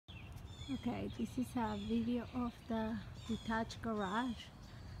Okay, this is a video of the detached garage.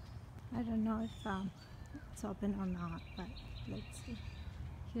 I don't know if it's open or not, but let's see.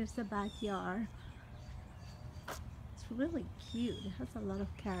 Here's the backyard. It's really cute. It has a lot of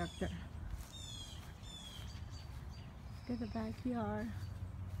character. Look at the backyard.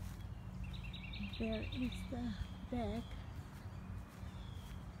 There is the deck,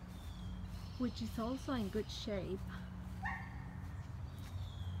 which is also in good shape.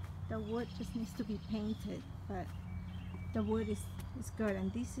 The wood just needs to be painted, but the wood is good.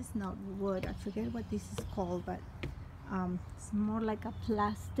 And this is not wood. I forget what this is called, but it's more like a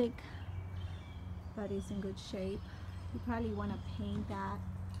plastic, but it's in good shape. You probably want to paint that.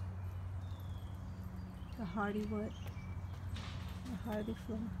 The hardy wood, the hardy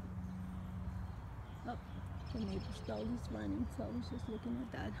floor. Oh, the neighbor's dog is running, so I was just looking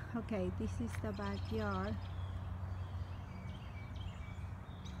at that. Okay, this is the backyard.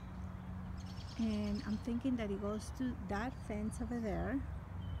 And I'm thinking that it goes to that fence over there,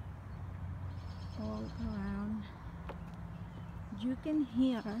 all around. You can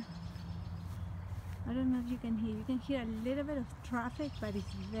hear, I don't know if you can hear a little bit of traffic, but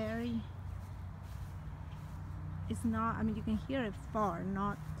it's not, I mean, you can hear it far,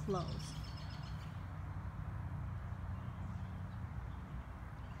 not close.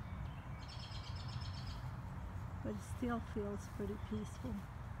 But it still feels pretty peaceful.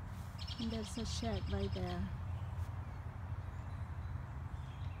 And there's a shed right there.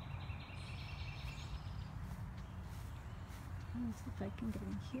 Let me see if I can get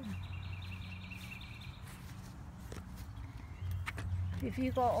in here. If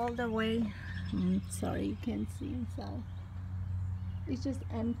you go all the way, sorry, you can't see inside. It's just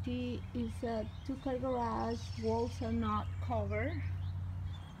empty. It's a two-car garage. Walls are not covered,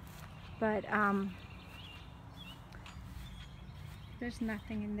 but there's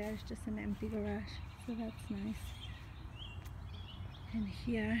nothing in there. It's just an empty garage, so that's nice. And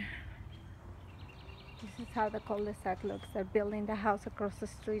here, this is how the cul-de-sac looks. They're building the house across the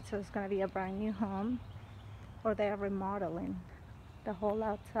street, so it's going to be a brand new home, or they are remodeling the whole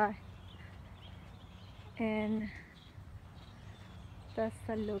outside. And that's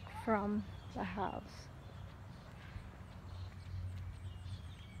the look from the house.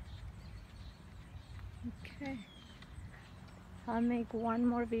 Okay, I'll make one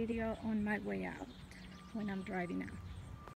more video on my way out when I'm driving out.